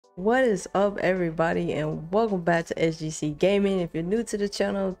What is up, everybody, and welcome back to SGC Gaming. If you're new to the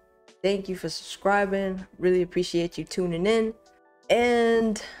channel, thank you for subscribing. Really appreciate you tuning in.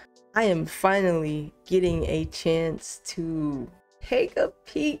 And I am finally getting a chance to take a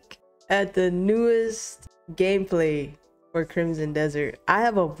peek at the newest gameplay for Crimson Desert. I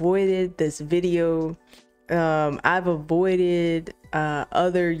have avoided this video. I've avoided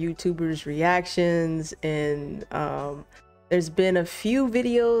other YouTubers' reactions, and there's been a few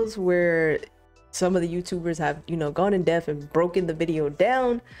videos where some of the YouTubers have, gone in depth and broken the video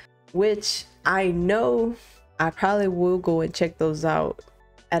down, which I know I probably will go and check those out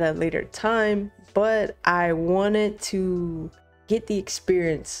at a later time, but I wanted to get the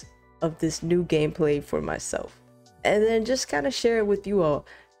experience of this new gameplay for myself and then just kind of share it with you all.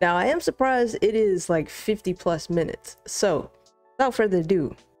 Now, I am surprised it is like 50+ minutes. So without further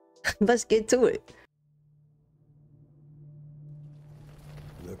ado, let's get to it.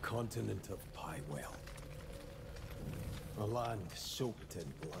 The continent of Pywell, a land soaked in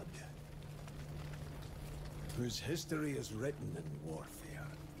blood, whose history is written in warfare.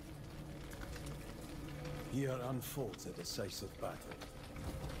 Here unfolds a decisive battle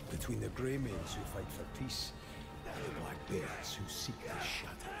between the Greymanes who fight for peace and the Black Bears who seek to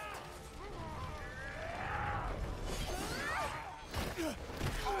shatter it.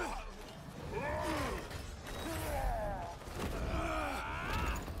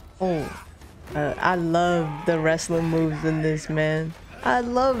 Oh, I love the wrestling moves in this, man. I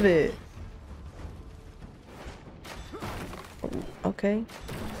love it. Okay,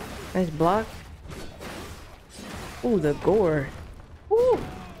 nice block. Ooh, the gore. Ooh.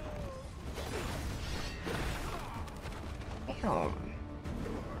 Damn.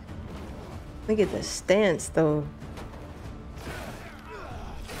 Look at the stance, though.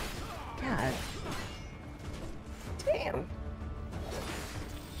 God. Damn.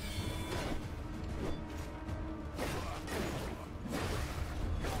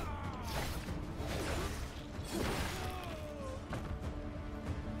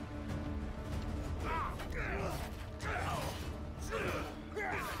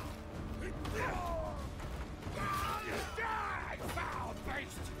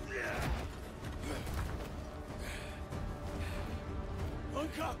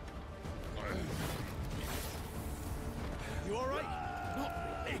 You all right? Not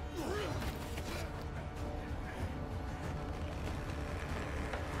really.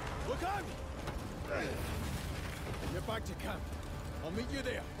 Look out! Get back to camp. I'll meet you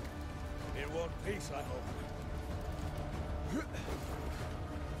there. In one piece, I hope.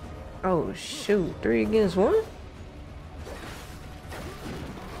 Oh shoot, 3 against 1?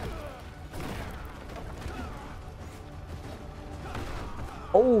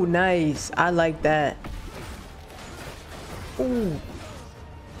 Oh, nice. I like that. Ooh.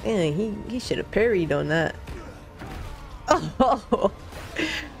 Man, he should have parried on that. Oh,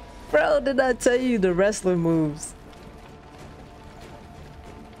 bro, did I tell you the wrestling moves?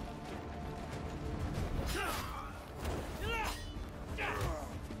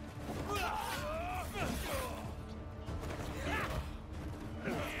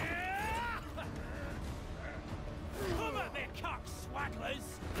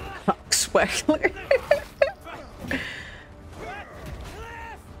 Cockswaggler.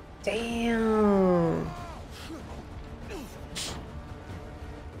 Damn.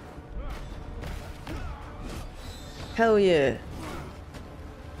 Hell yeah.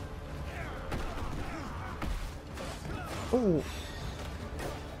 Ooh.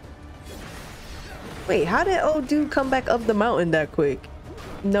 Wait, how did old dude come back up the mountain that quick?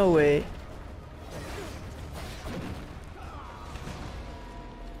 No way.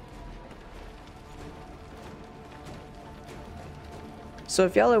 So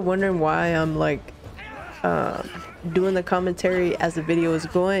if y'all are wondering why I'm like doing the commentary as the video is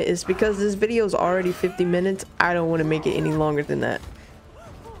going, it's because this video is already 50 minutes. I don't want to make it any longer than that.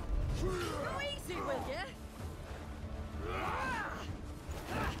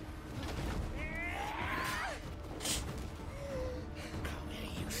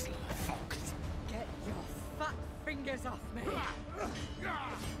 Get your fat fingers off me.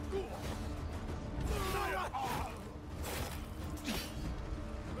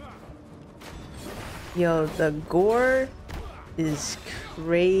 Yo, the gore is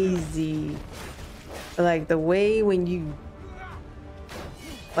crazy. Like the way when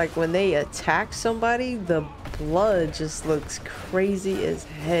they attack somebody, the blood just looks crazy as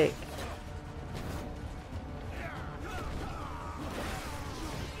heck.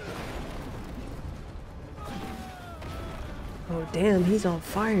 Oh damn, he's on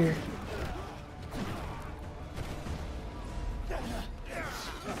fire.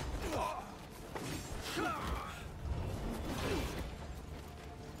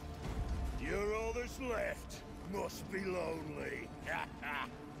 be lonely.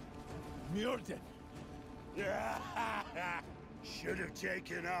 Mjordan! Should have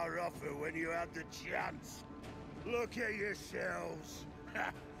taken our offer when you had the chance. Look at yourselves.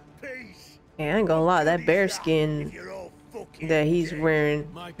 Peace. Yeah, I ain't gonna lie, that bear skin that he's wearing,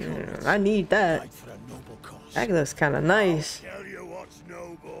 I need that. Fight for a noble cause. That looks kind of nice. Tell you what's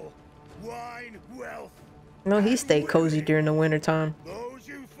noble. Wine, wealth. No, he stay cozy during the winter time. Those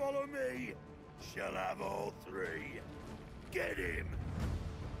who follow me shall have all three. Get him.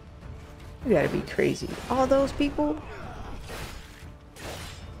 You gotta be crazy. All those people?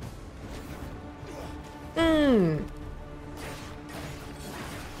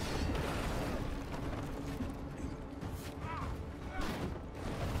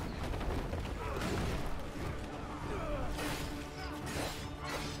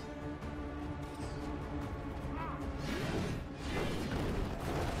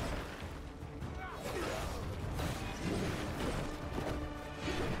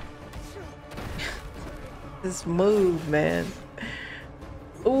 This move, man.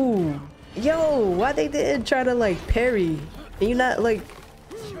 Ooh. Yo, why they didn't try to like parry? And you not like...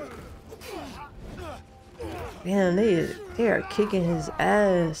 Man, they are kicking his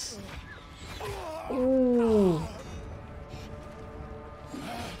ass. Ooh.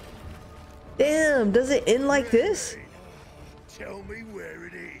 Damn, does it end like this? Tell me where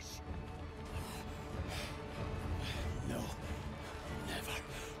it is. No. Never.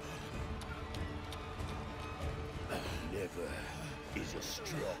 Never is a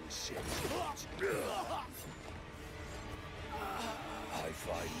strong sentiment. I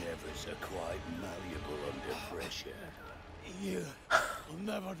find nevers are quite malleable under pressure. You'll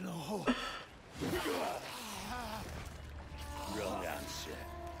never know. Wrong answer.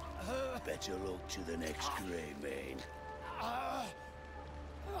 Better look to the next grey mane.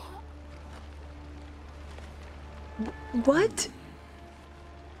 What?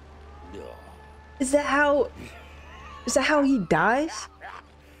 No. Is that how he dies?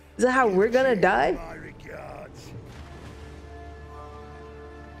 Is that how we're gonna die? My regards.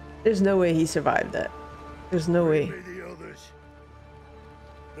 There's no way he survived that. There's no way. Be the others.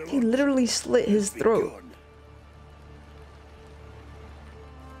 The He ones literally slit his throat. begun.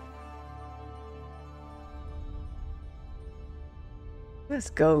 Let's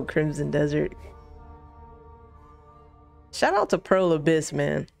go, Crimson Desert. Shout out to Pearl Abyss,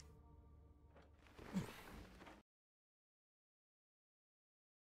 man.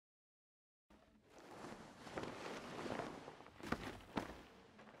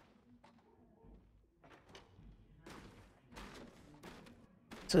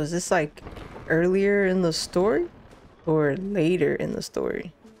 So is this like earlier in the story or later in the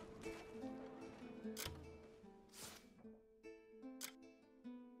story?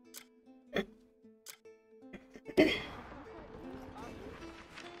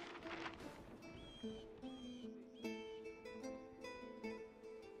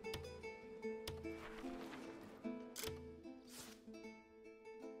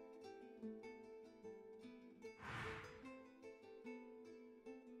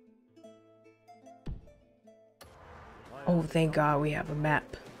 Oh, thank God we have a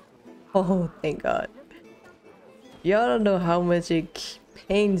map. Oh, thank God. Y'all don't know how much it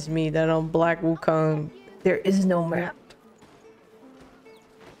pains me that on Black Wukong there is no map.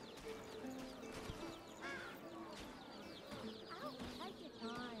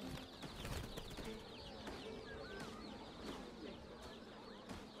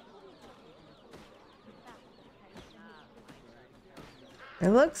 It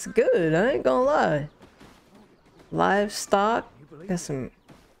looks good, I ain't gonna lie. Livestock, got some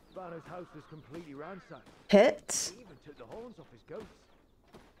Banner's house was completely ransacked. pets, He even took the horns off his goats.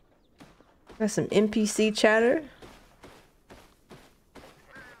 got some NPC chatter.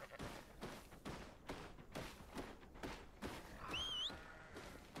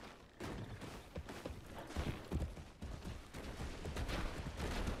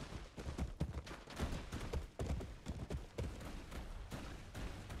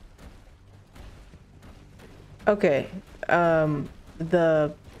 Okay,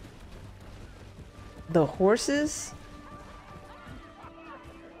 the horses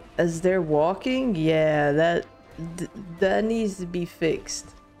as they're walking, yeah, that needs to be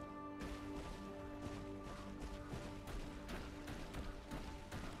fixed.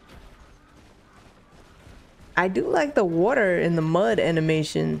 I do like the water and the mud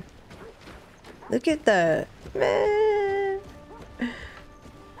animation. Look at that, man.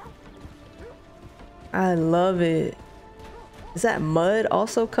 I love it. Is that mud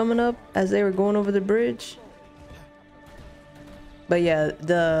also coming up as they were going over the bridge? But yeah,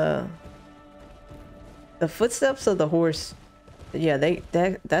 The footsteps of the horse, yeah,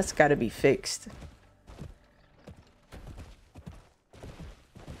 that's got to be fixed.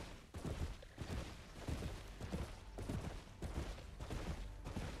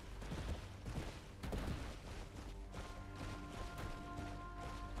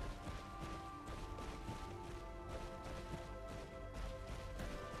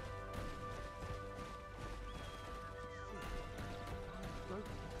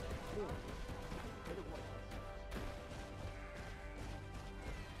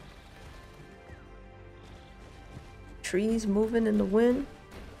 Trees moving in the wind.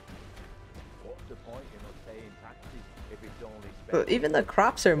 What's the point in us paying taxes if it's only But even the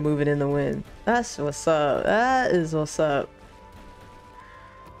crops are moving in the wind. That's what's up. That is what's up.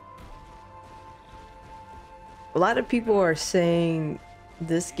 A lot of people are saying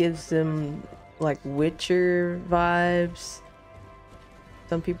this gives them like Witcher vibes.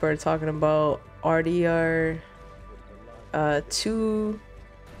 Some people are talking about RDR 2.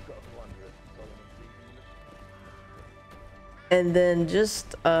 And then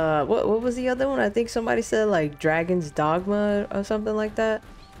just what was the other one? I think somebody said like Dragon's Dogma or something like that.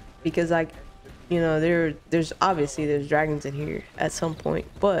 Because like, you know, there's obviously there's dragons in here at some point,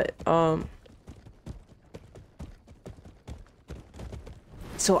 but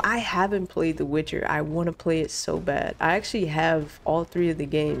so I haven't played The Witcher. I want to play it so bad. I actually have all 3 of the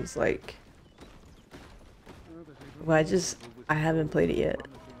games, like, well, I haven't played it yet.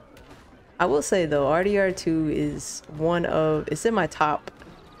 I will say though, RDR 2 is it's in my top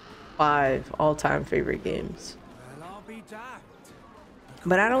 5 all-time favorite games. Well, I'll be damned.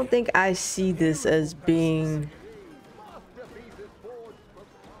 But I don't think I see this as being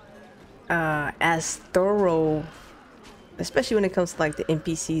as thorough, especially when it comes to like the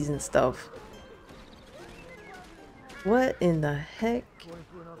NPCs and stuff. What in the heck?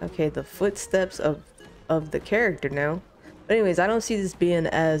 Okay, the footsteps of the character now. But anyways, I don't see this being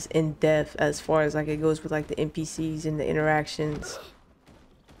as in-depth as far as like it goes with like the NPCs and the interactions.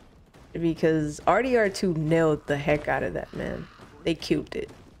 Because RDR 2 nailed the heck out of that, man. They cubed it.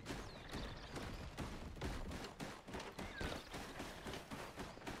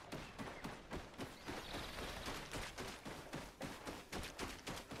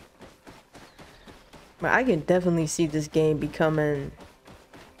 But I can definitely see this game becoming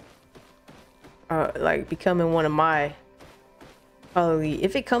becoming one of my, probably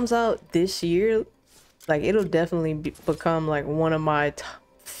if it comes out this year, like it'll definitely become like one of my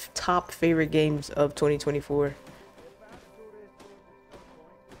top favorite games of 2024.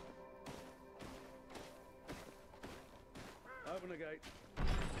 Open the gate.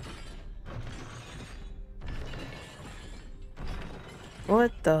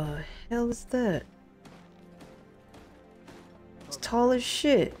 What the hell is that? It's tall as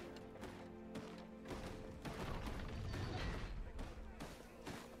shit.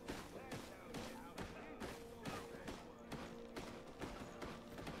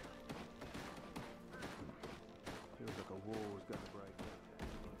 Feels like a war was going to break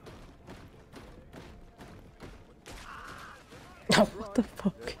out. Oh, what the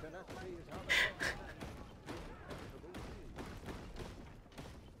fuck?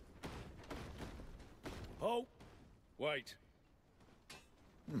 Oh, wait.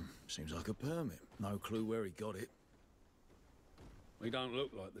 Seems like a permit. No clue where he got it. We don't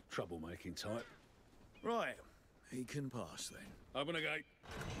look like the troublemaking type. Right, he can pass then. Open the gate.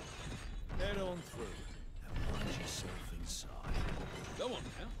 Head on through and plunge yourself inside. Go on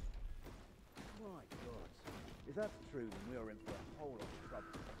now. My God. If that's true, then we are in for a whole lot of trouble.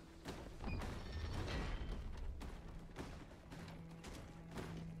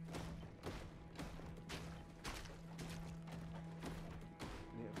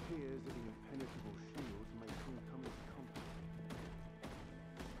 It appears that the impenetrable shields may soon come into conflict.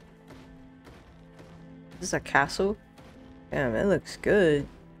 Is this a castle? Damn, it looks good.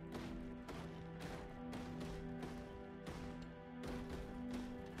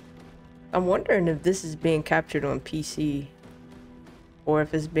 I'm wondering if this is being captured on PC or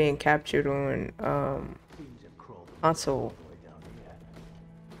if it's being captured on console.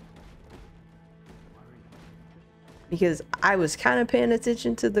 Because I was kind of paying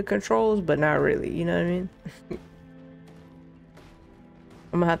attention to the controls, but not really, you know what I mean?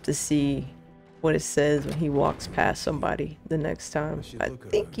 I'm gonna have to see what it says when he walks past somebody the next time. I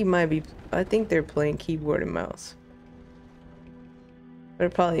think he might be, I think they're playing keyboard and mouse. They're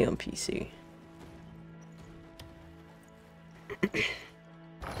probably on PC.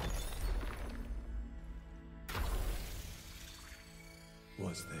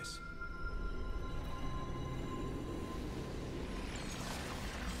 What's this?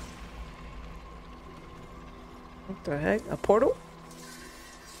 The heck? A portal?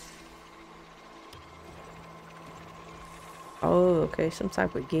 Oh, okay. Some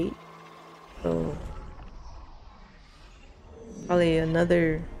type of gate. Oh. Probably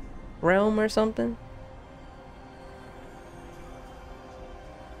another realm or something.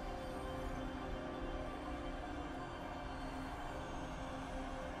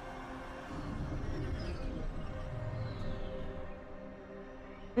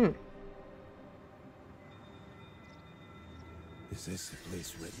 Is this the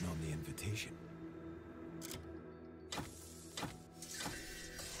place written on the invitation?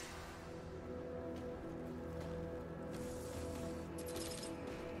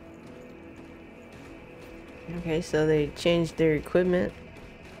 Okay, so they changed their equipment.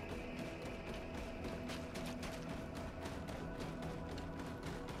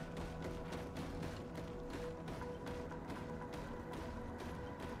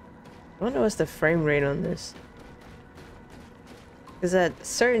 I wonder what's the frame rate on this. Because at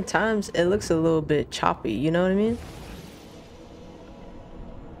certain times it looks a little bit choppy, you know what I mean?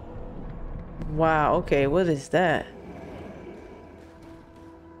 Wow, okay, what is that?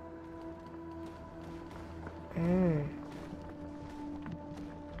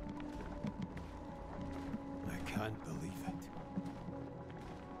 I can't believe it.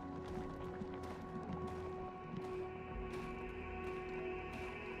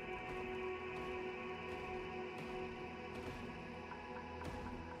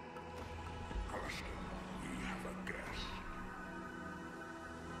 Alistair, we have a guest.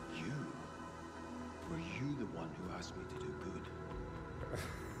 You? Were you the one who asked me to do good?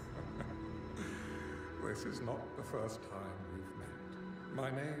 This is not the first time we've met.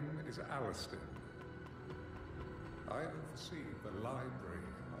 My name is Alistair. I oversee the Library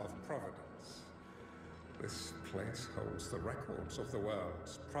of Providence. This place holds the records of the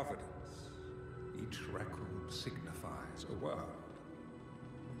world's providence. Each record signifies a world.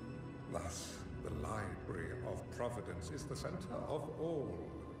 Thus, the Library of Providence is the center of all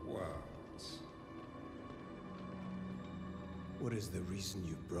worlds. What is the reason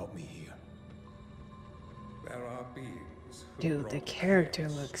you brought me here? There are beings who Dude, the brought character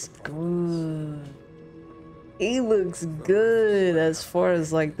chaos looks to Providence. good. He looks good as far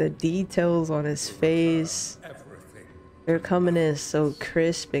as like the details on his face. Everything. They're coming in so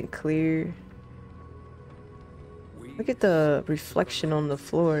crisp and clear. We Look at the reflection on the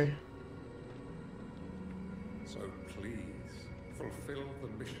floor. So please fulfill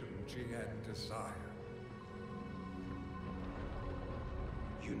the mission GN desire.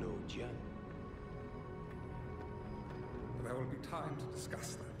 You know Jen? There will be time to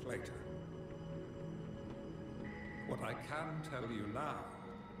discuss that later. What I can tell you now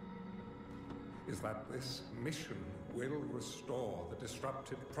is that this mission will restore the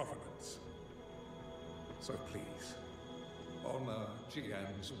disrupted providence. So please, honor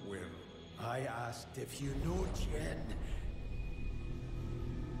GN's will. I asked if you know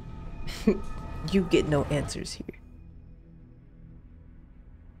Jen. You get no answers here.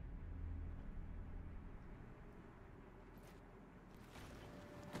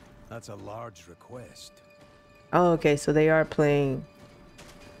 That's a large request. Oh, okay, so they are playing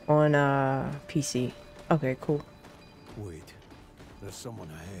on PC. Okay, cool. Wait, there's someone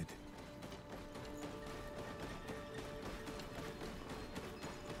ahead.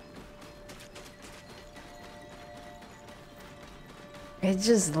 It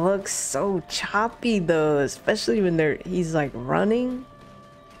just looks so choppy though, especially when he's like running.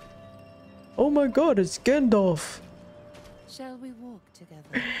 Oh my god, it's Gandalf. Shall we walk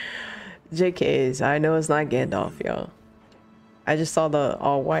together? JKs, I know it's not Gandalf, y'all. I just saw the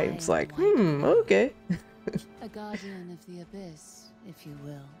all white. It's like, okay. A guardian of the abyss, if you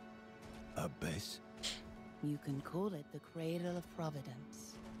will. Abyss? You can call it the Cradle of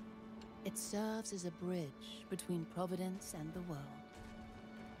Providence. It serves as a bridge between Providence and the world.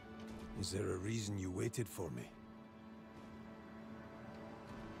 Is there a reason you waited for me?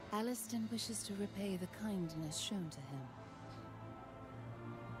 Aliston wishes to repay the kindness shown to him.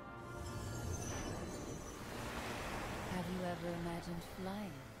 Have you ever imagined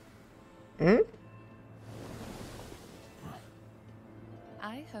flying?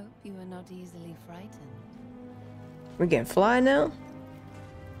 I hope you are not easily frightened. We can fly now?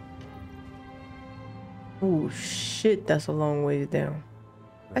 Oh shit, that's a long ways down.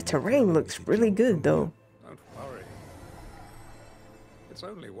 That terrain looks really good though. Don't worry. It's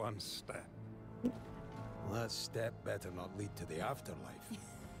only one step. That step better not lead to the afterlife.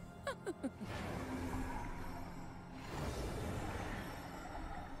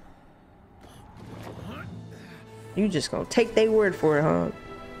 You just gonna take their word for it, huh?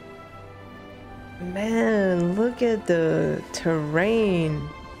 Man, look at the terrain.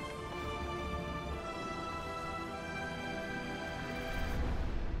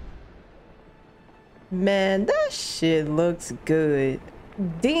 Man, that shit looks good.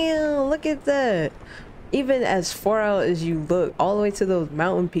 Damn, look at that. Even as far out as you look, all the way to those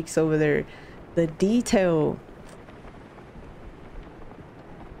mountain peaks over there, the detail.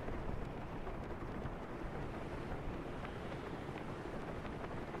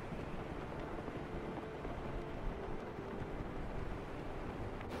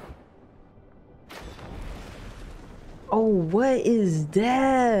 Oh, what is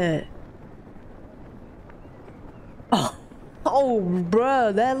that? Oh, oh,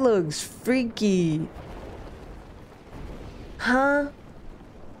 bruh, that looks freaky. Huh?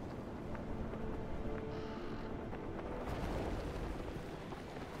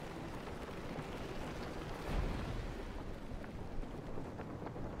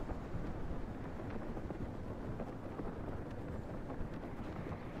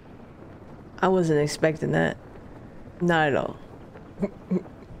 I wasn't expecting that. Not at all.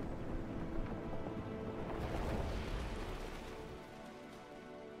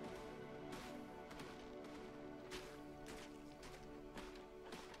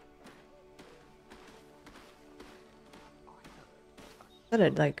 Is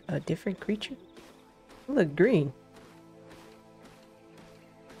that like a different creature? It look green.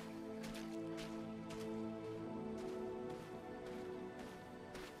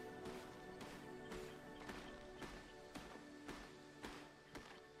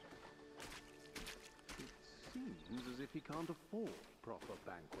 Seems as if he can't afford proper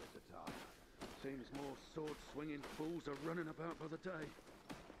banquet attire. Seems more sword-swinging fools are running about by the day.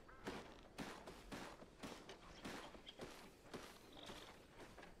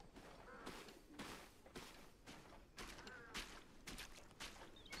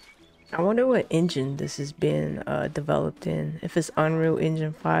 I wonder what engine this has been developed in. If it's Unreal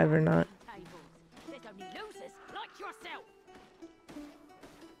Engine 5 or not. There's only losers like yourself.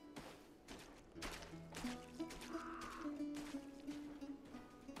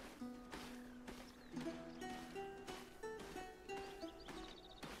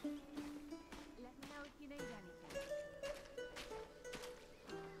 Let me know if you need anything.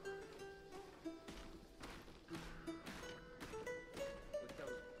 With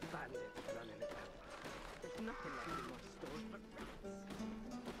those bandits running about, there's nothing left in my stores but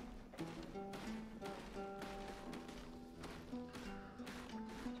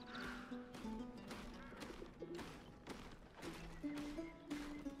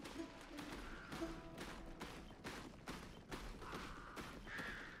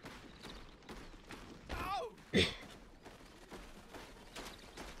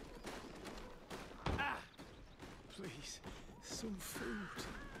Please, some food.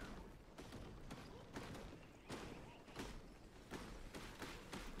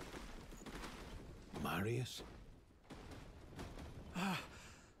 Marius? Ah,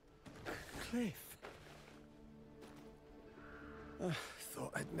 Cliff.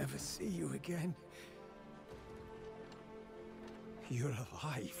 Thought I'd never see you again. You're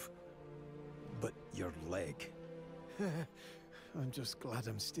alive. But your leg. I'm just glad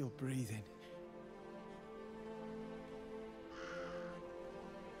I'm still breathing.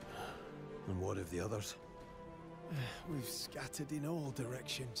 And what of the others? We've scattered in all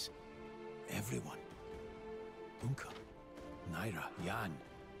directions. Everyone. Unka, Naira, Jan.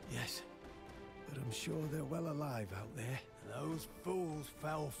 Yes, but I'm sure they're well alive out there. Those fools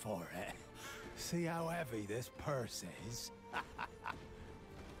fell for it. See how heavy this purse is?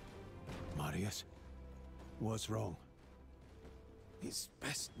 Marius, what's wrong? It's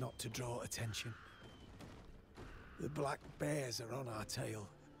best not to draw attention. The black bears are on our tail.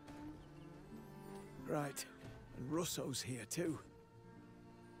 Right, and Russo's here too.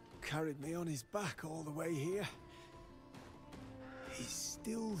 Carried me on his back all the way here. He's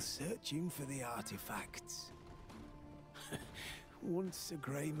still searching for the artifacts. Once a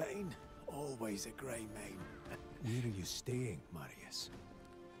grey mane, always a grey mane. Where are you staying, Marius?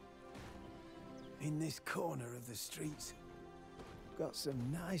 In this corner of the street. Got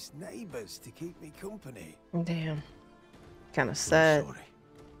some nice neighbors to keep me company. Damn. Kind of sad. I'm sorry.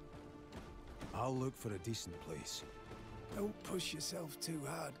 I'll look for a decent place. Don't push yourself too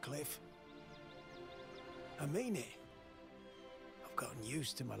hard, Cliff. I mean it. I've gotten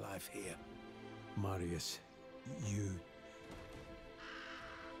used to my life here. Marius,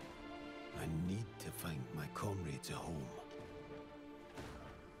 I need to find my comrades a home.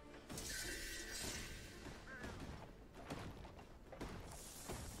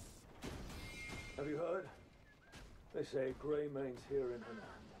 Have you heard? They say Greymane's here in Hunan.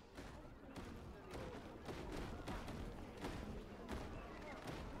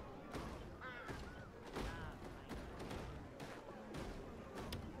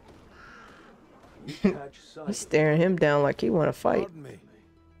 catch sight He's of staring him down like he want to fight. Pardon me.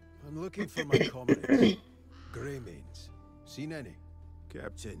 I'm looking for my comrades. Greymanes. Seen any?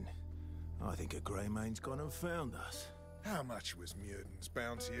 Captain, I think a Greymane's gone and found us. How much was Muirden's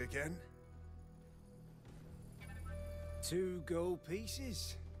bounty again? 2 gold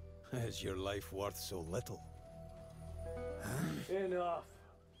pieces? Is your life worth so little? Enough.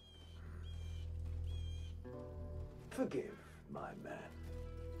 Forgive my men.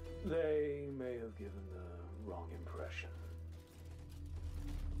 They may have given the wrong impression.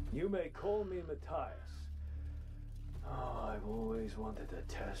 You may call me Matthias. Oh, I've always wanted to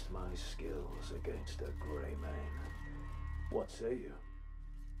test my skills against a Greymane. What say you?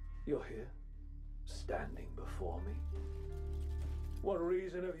 You're here, standing before me. What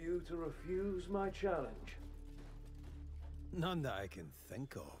reason have you to refuse my challenge? None that I can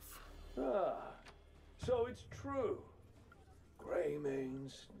think of. Ah, so it's true.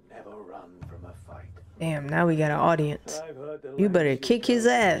 Greymanes never run from a fight. Damn, now we got an audience. I've heard the You better lengths kick you his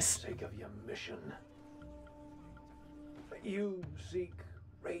go for the ass. sake of your mission. You seek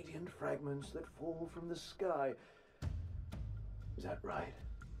radiant fragments that fall from the sky. Is that right?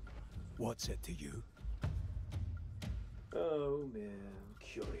 What's it to you? Oh, mere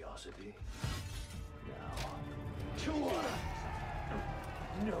curiosity. Now, to us!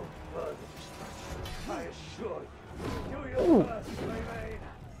 No further destruction, I assure you. Do your best,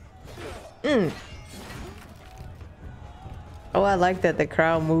 Greymane. Oh, I like that the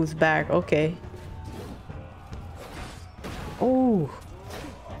crowd moves back. Okay. Oh,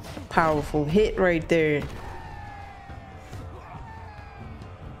 powerful hit right there.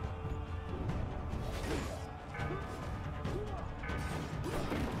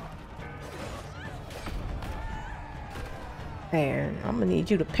 Man, I'm gonna need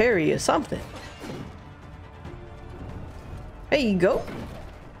you to parry or something. There you go.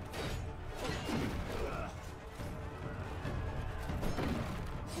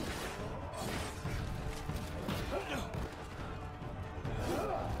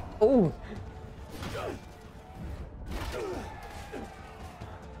 Oh.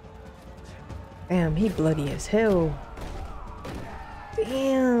 Damn, he bloody as hell.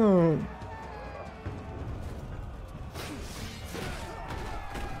 Damn.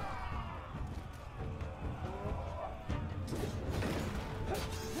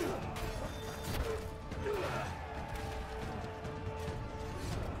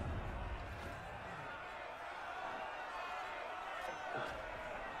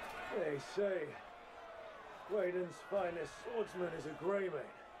 They say Graydon's finest swordsman is a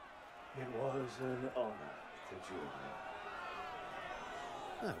Greymane. It was an honor to join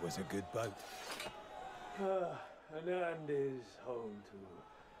you. That was a good bout. Anand is home to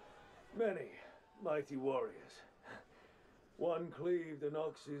many mighty warriors. One cleaved an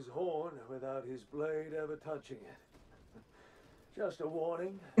ox's horn without his blade ever touching it. Just a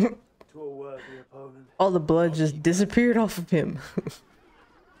warning to a worthy opponent. All the blood just disappeared off of him.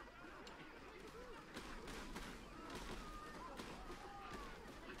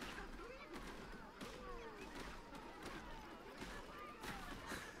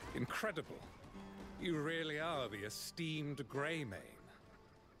 Incredible. You really are the esteemed Greymane.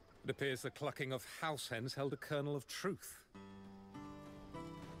 It appears the clucking of house hens held a kernel of truth.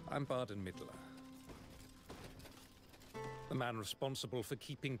 I'm Barden Midler, the man responsible for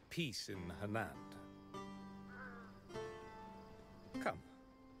keeping peace in Hanand. Come,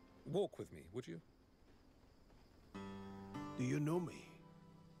 walk with me, would you? Do you know me?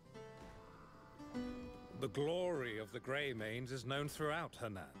 The glory of the Greymanes is known throughout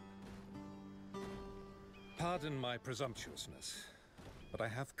Hanand. Pardon my presumptuousness, but I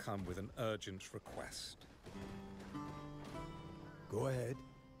have come with an urgent request. Go ahead.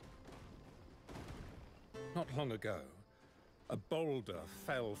 Not long ago, a boulder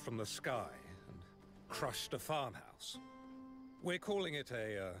fell from the sky and crushed a farmhouse. We're calling it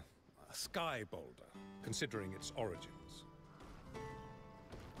a sky boulder, considering its origins.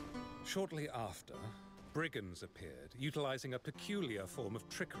 Shortly after, brigands appeared, utilizing a peculiar form of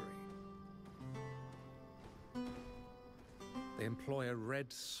trickery. They employ a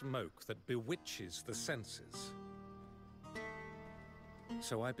red smoke that bewitches the senses.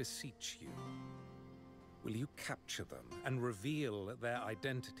 So I beseech you, will you capture them and reveal their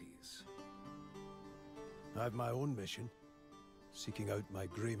identities? I have my own mission, seeking out my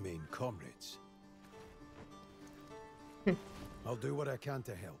Greymane comrades. I'll do what I can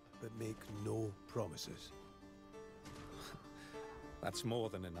to help, but make no promises. That's more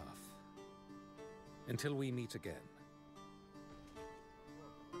than enough. Until we meet again.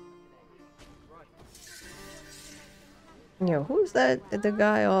 Yo, who's that? The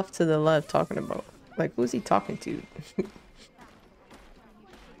guy off to the left talking about? Like, who's he talking to?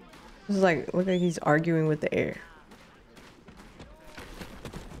 This is like, look like he's arguing with the air.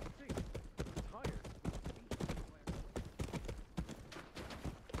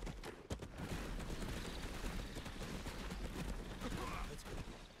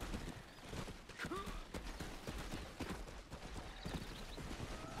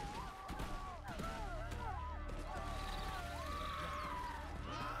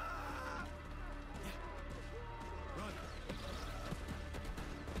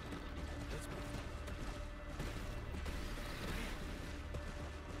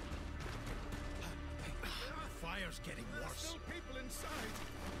 Getting worse. People inside.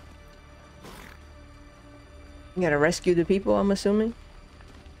 You gotta rescue the people, I'm assuming.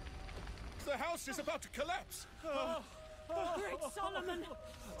 The house is about to collapse. Great Solomon,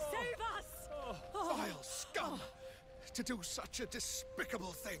 save us! Vile scum! To do such a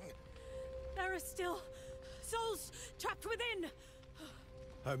despicable thing. There are still souls trapped within.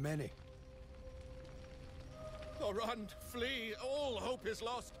 How many? Oh, run, flee. All hope is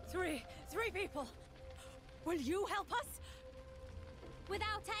lost. Three people. Will you help us?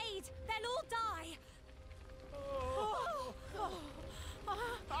 Without aid, they'll all die.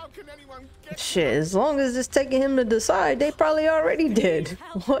 How can anyone get... Shit, as long as it's taking him to decide, they probably already did.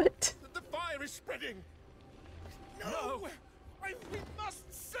 What? The fire is spreading. No! We must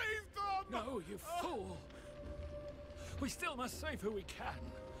save them! No, you fool! We still must save who we can.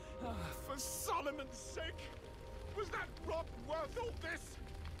 For Solomon's sake! Was that rock worth all this?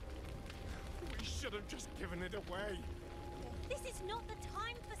 We should have just given it away. This is not the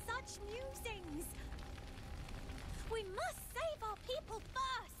time for such musings. We must save our people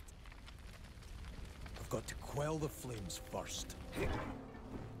first. I've got to quell the flames first.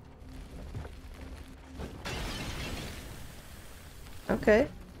 Okay.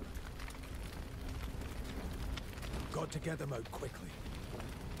 Got to get them out quickly.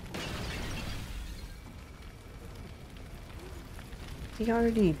 Is he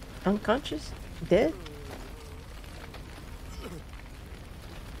already unconscious? Dead?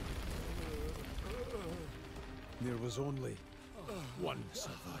 There was only one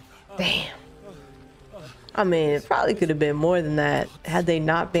survivor. Damn. I mean, it probably could have been more than that had they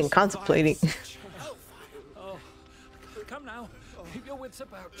not been contemplating. Come now. Keep your wits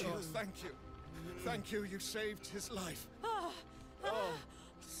about you. Oh, thank you. Thank you. You saved his life. Oh,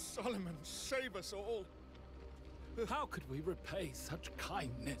 Solomon, save us all. How could we repay such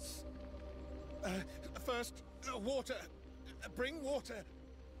kindness? First, water. Bring water.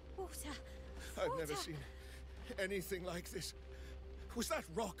 Water. I've never seen anything like this. Was that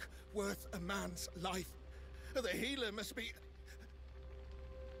rock worth a man's life? The healer must be...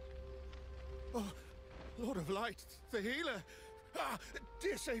 Oh, Lord of Light, the healer. Ah,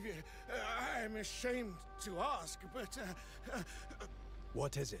 dear Savior, I'm ashamed to ask, but...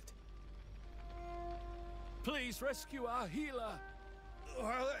 What is it? Please rescue our healer.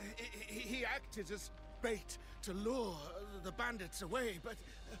 Well, he acted as bait to lure the bandits away, but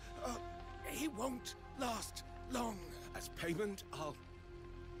he won't last long. As payment, I'll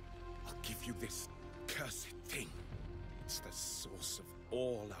give you this cursed thing. It's the source of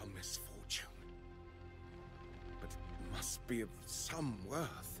all our misfortune. But it must be of some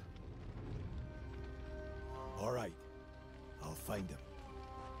worth. All right, I'll find him.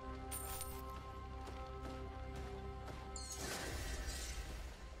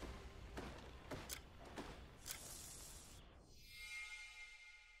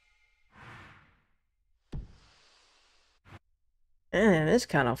 Man, it's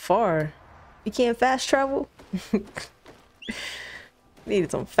kind of far. You can't fast travel?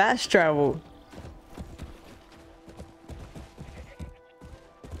 Needed some fast travel.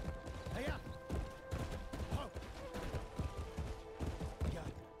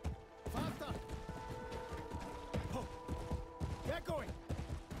 Get going.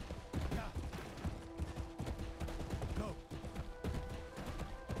 Go.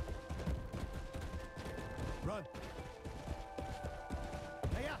 Run.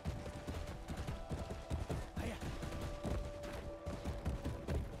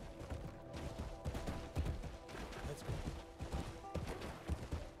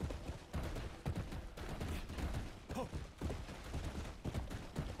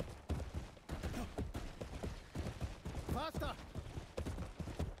 Faster!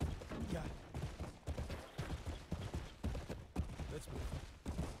 Yeah. Let's move.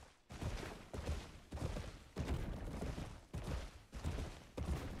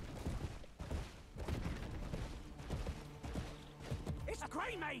 It's a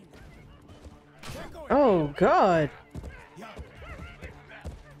Greymane! Oh God. Yeah.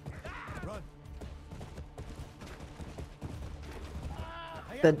 Run.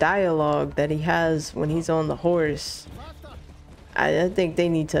 the dialogue that he has when he's on the horse. I think they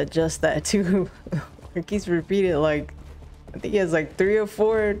need to adjust that too. He keeps repeating, like, I think he has like 3 or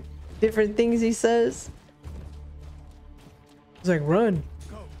 4 different things he says. It's like, run,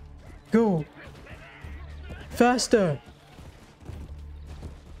 go, faster.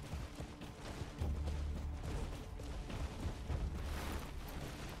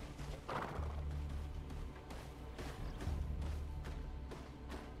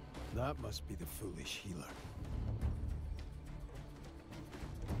 That must be the foolish healer.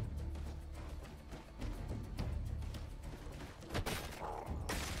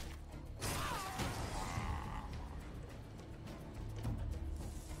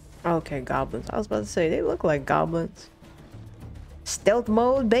 Okay, goblins. I was about to say, they look like goblins. Stealth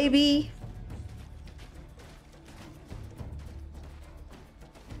mode, baby.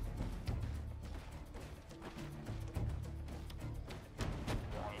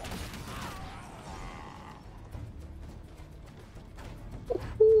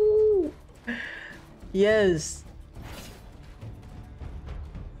 Woohoo. Yes.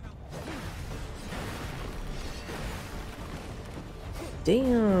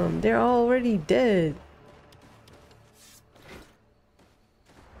 Damn, they're already dead.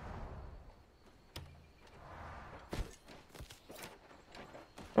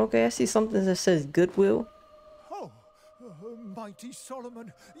 Okay, I see something that says Goodwill. Oh, mighty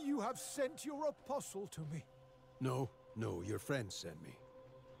Solomon, you have sent your apostle to me. No, your friend sent me.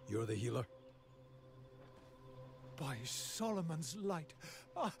 You're the healer? By Solomon's light,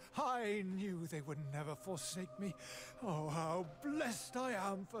 I knew they would never forsake me. Oh, how blessed I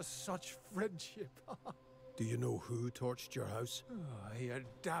am for such friendship. Do you know who torched your house? You're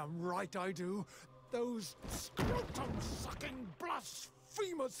damn right I do. Those scrotum-sucking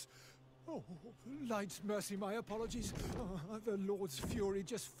blasphemers. Oh, Light's mercy, my apologies. The Lord's fury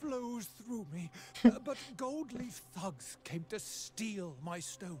just flows through me. But Goldleaf thugs came to steal my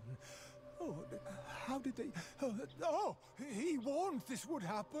stone. Oh, how did they... oh, he warned this would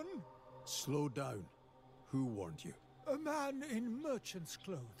happen. Slow down. Who warned you? A man in merchant's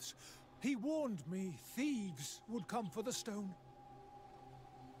clothes. He warned me thieves would come for the stone.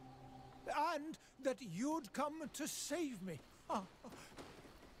 And that you'd come to save me.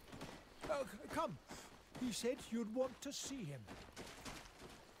 Come. He said you'd want to see him.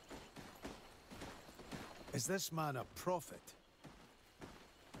 Is this man a prophet?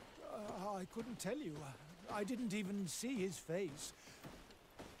 I couldn't tell you. I didn't even see his face.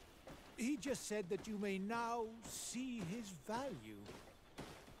 He just said that you may now see his value.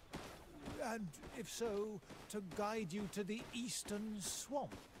 And if so, to guide you to the Eastern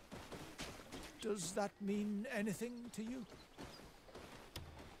Swamp. Does that mean anything to you?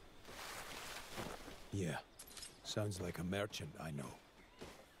 Yeah. Sounds like a merchant I know.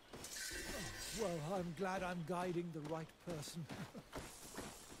 Well, I'm glad I'm guiding the right person.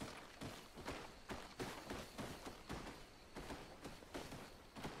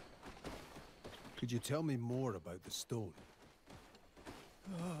 Could you tell me more about the stone?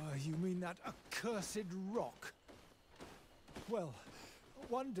 You mean that accursed rock? Well,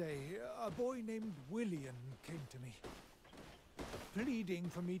 one day, a boy named William came to me, pleading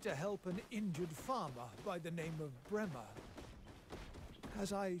for me to help an injured farmer by the name of Bremer.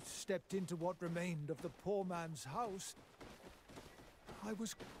 As I stepped into what remained of the poor man's house, I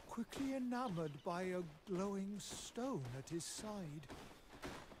was quickly enamored by a glowing stone at his side.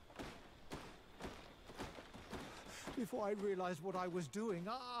 Before I realized what I was doing,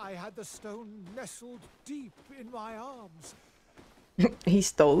 I had the stone nestled deep in my arms. He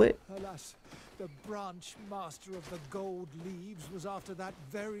stole it. Alas, the branch master of the gold leaves was after that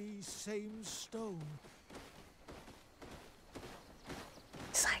very same stone.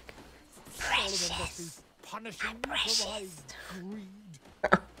 It's like, Solomon must be punishing me for my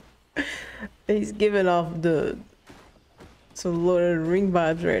greed. He's giving off some Lord of the Ring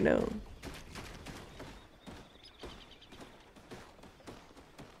vibes right now.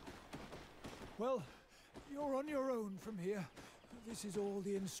 Well, you're on your own from here. This is all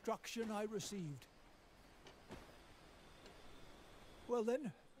the instruction I received. Well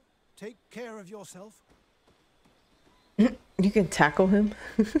then, take care of yourself. You can tackle him.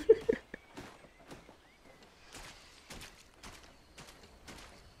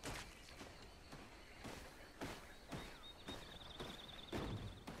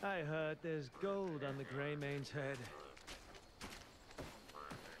 I heard there's gold on the Greymane's head.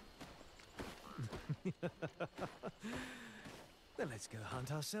 Then let's go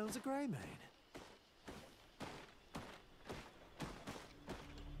hunt ourselves a Greymane.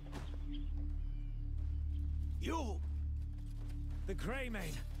 You! The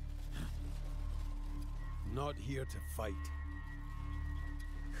Greymane. Not here to fight.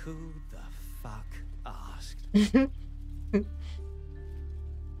 Who the fuck asked?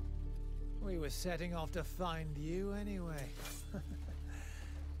 We were setting off to find you anyway.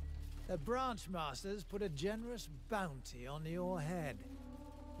 The branch masters put a generous bounty on your head.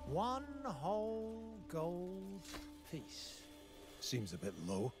 1 whole gold piece. Seems a bit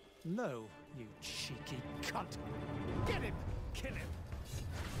low. Low, you cheeky cunt. Get him! Kill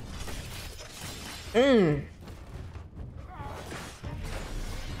him!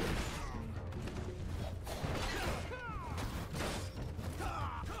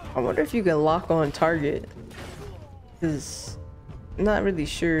 I wonder if you can lock on target. Because I'm not really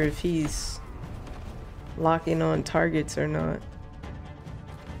sure if he's locking on targets or not.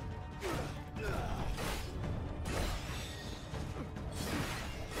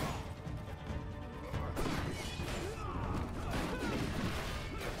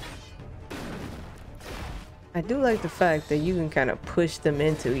 I do like the fact that you can kind of push them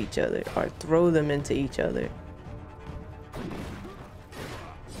into each other or throw them into each other.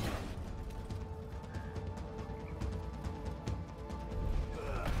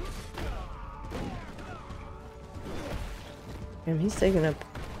 And he's taking a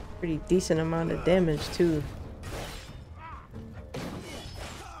pretty decent amount of damage too.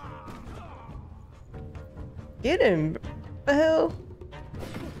 Get him! What the hell?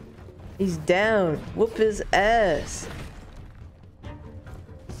 He's down. Whoop his ass.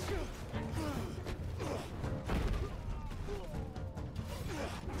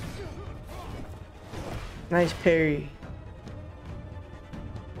 Nice parry.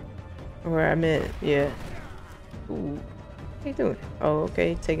 Where I meant, yeah. Ooh. What are you doing? Oh,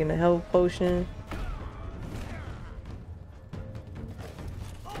 okay. Taking the health potion.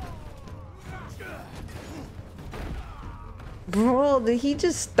 Bro, did he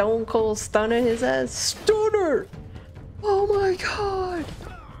just stone cold stunner his ass? Stunner! Oh my god!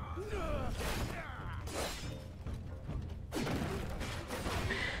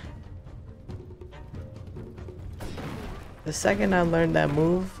 The second I learned that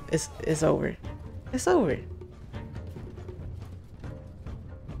move, it's over. It's over.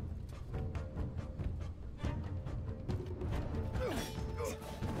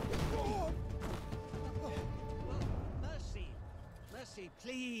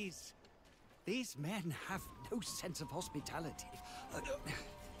 Please. These men have no sense of hospitality.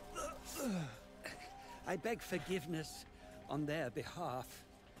 I beg forgiveness on their behalf.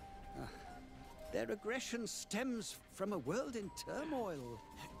 Their aggression stems from a world in turmoil.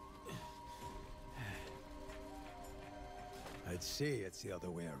 I'd say it's the other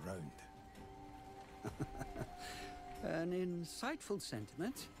way around. An insightful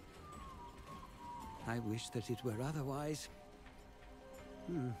sentiment. I wish that it were otherwise.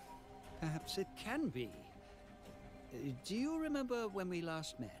 Perhaps it can be. Do you remember when we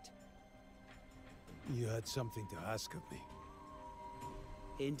last met? You had something to ask of me.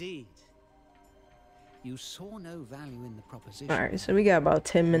 Indeed. You saw no value in the proposition. Alright, so we got about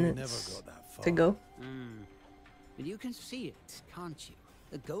 10 minutes to go. But you can see it, can't you?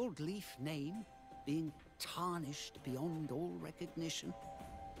 The Gold Leaf name being tarnished beyond all recognition.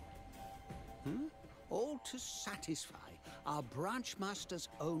 All to satisfy our branch master's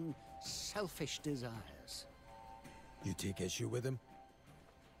own selfish desires. You take issue with him?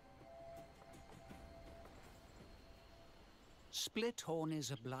 Splithorn is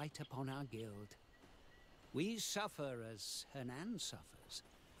a blight upon our guild. We suffer as Hernan suffers.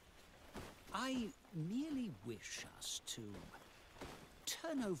 I merely wish us to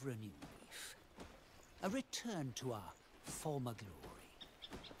turn over a new leaf. A return to our former glory.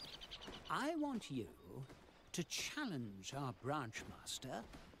 I want you to challenge our branch master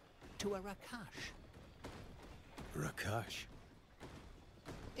to a Rakash. Rakash?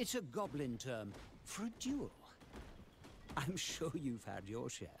 It's a goblin term for a duel. I'm sure you've had your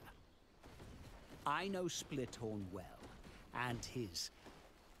share. I know Splithorn well, and his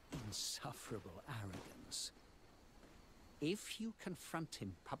insufferable arrogance. If you confront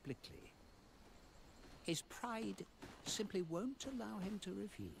him publicly, his pride simply won't allow him to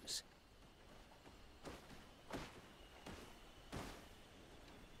refuse.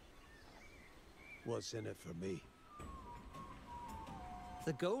 What's in it for me?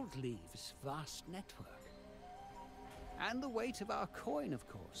 The Gold Leaf's vast network. And the weight of our coin, of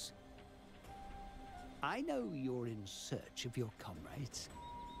course. I know you're in search of your comrades.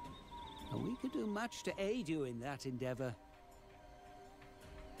 And we could do much to aid you in that endeavor.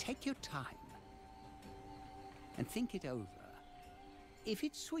 Take your time. And think it over. If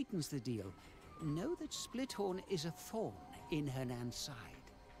it sweetens the deal, know that Splithorn is a thorn in Hernan's side.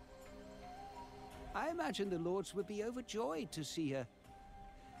 I imagine the lords would be overjoyed to see a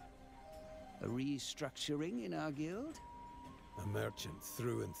restructuring in our guild. A merchant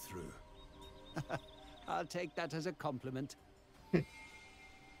through and through. I'll take that as a compliment.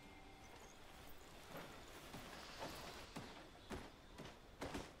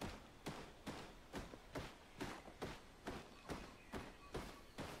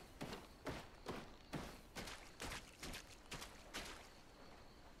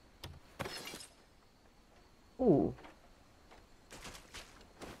 Ooh.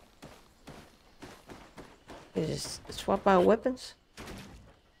 You just swap out weapons?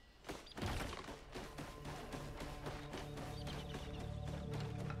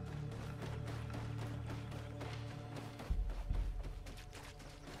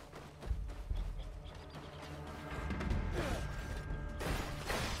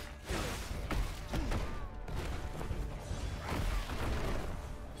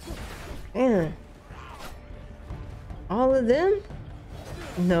 Man. All of them?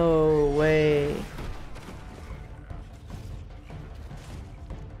 No way.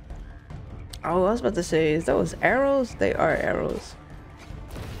 Oh, I was about to say, is those arrows? They are arrows.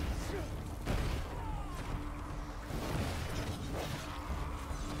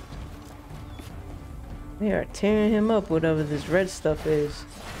 They are tearing him up, whatever this red stuff is.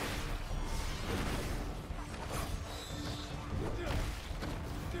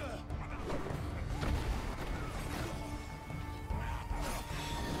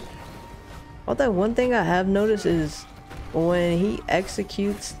 Well, that one thing I have noticed is when he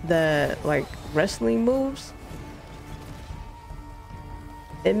executes the like wrestling moves,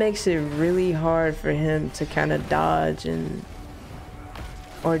 it makes it really hard for him to kind of dodge and,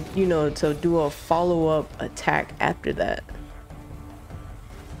 or you know, to do a follow-up attack after that.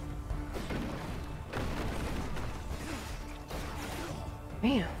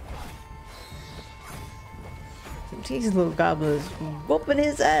 Man, these little goblins whooping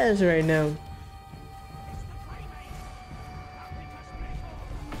his ass right now.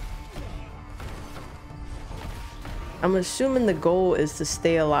 I'm assuming the goal is to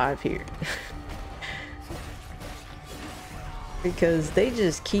stay alive here. Because they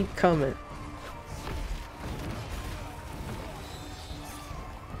just keep coming.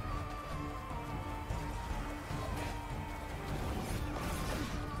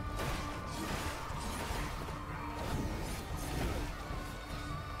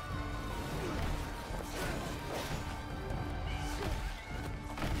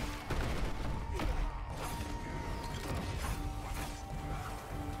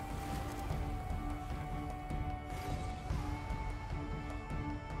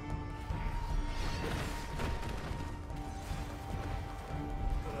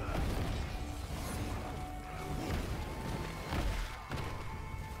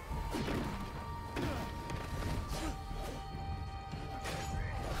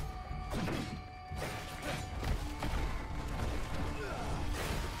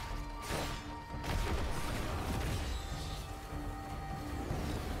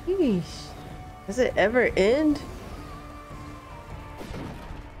 Jeez. Does it ever end?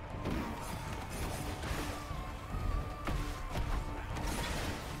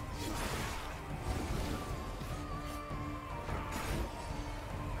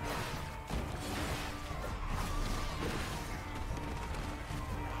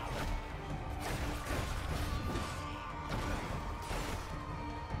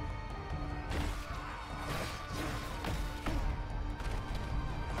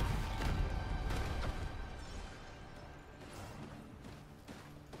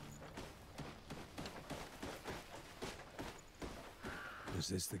 Is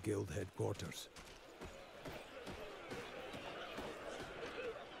this the guild headquarters?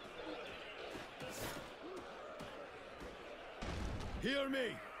 Hear me!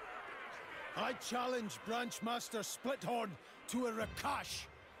 I challenge Branchmaster Splithorn to a Rakash!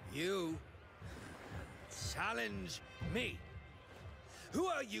 You challenge me? Who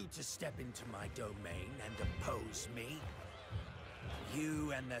are you to step into my domain and oppose me?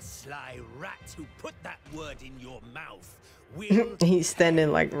 You and the sly rat who put that word in your mouth will... He's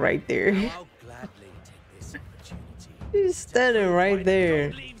standing like right there. I'll gladly take this opportunity. He's standing right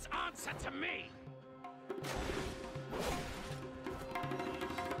there. Leaves answer to me.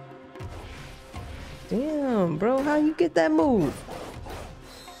 Damn, bro, how you get that move?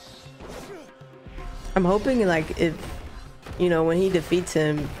 I'm hoping like if, you know, when he defeats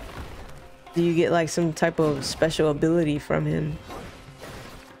him, do you get like some type of special ability from him?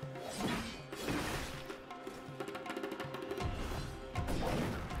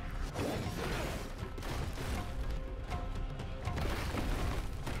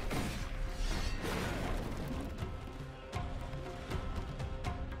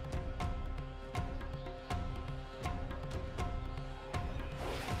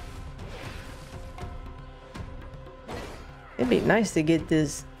 It'd be nice to get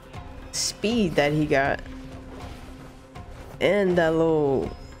this speed that he got. And that little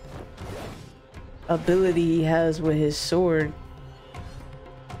ability he has with his sword.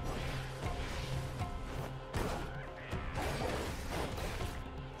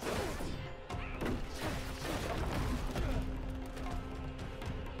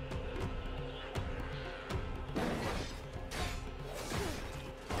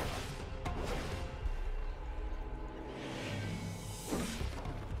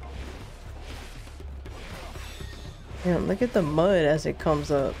 Damn, look at the mud as it comes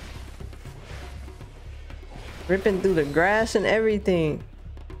up. Ripping through the grass and everything.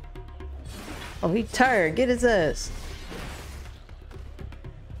 Oh, he tired. Get his ass.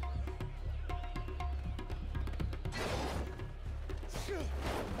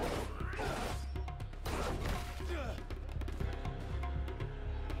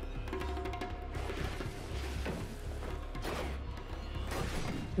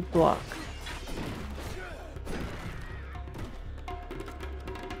 Good block.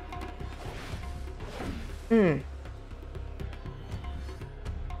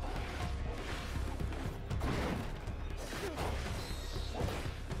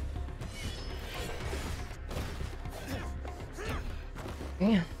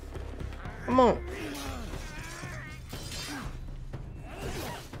 Damn. Come on.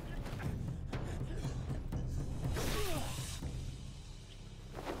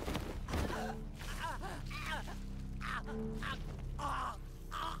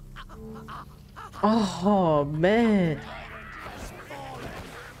 Oh, man.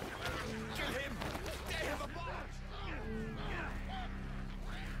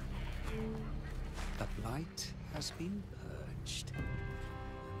 The blight has been purged.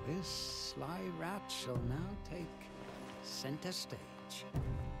 This sly rat shall now take center stage.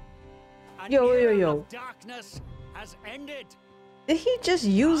 Yo. Darkness has ended. Did he just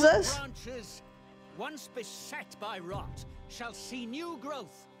use us? Branches, once beset by rot, shall see new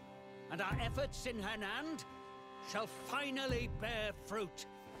growth, and our efforts in Hernand shall finally bear fruit.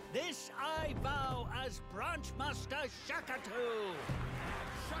 This I vow as Branchmaster Shakatu.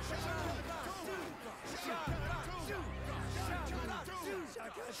 I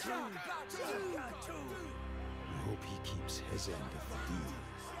hope he keeps his end of the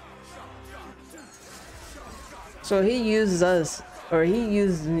deal. So he uses us, or he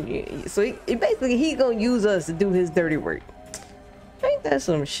uses, so he basically he gonna use us to do his dirty work. Ain't that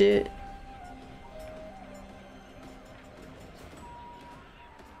some shit?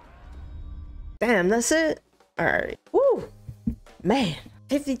 Damn, that's it. All right. Woo, man,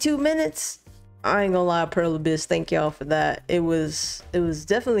 52 minutes. I ain't gonna lie, Pearl Abyss, thank y'all for that. It was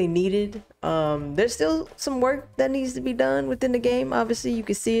definitely needed. There's still some work that needs to be done within the game. Obviously, you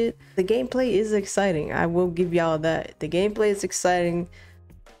can see it. The gameplay is exciting. I will give y'all that. The gameplay is exciting.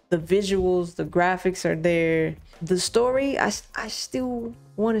 The visuals, the graphics are there. The story, I still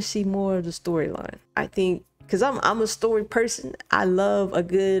want to see more of the storyline. I think, because I'm a story person. I love a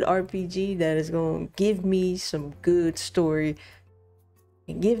good RPG that is gonna give me some good story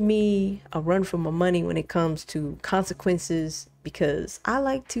and give me a run for my money when it comes to consequences, because I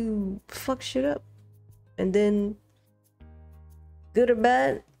like to fuck shit up. And then, good or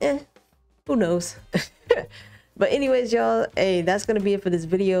bad, who knows? But anyways, y'all, hey, that's gonna be it for this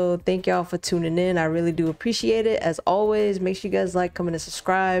video. Thank y'all for tuning in. I really do appreciate it. As always, make sure you guys like, comment, and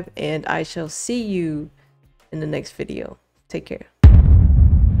subscribe, and I shall see you in the next video. Take care.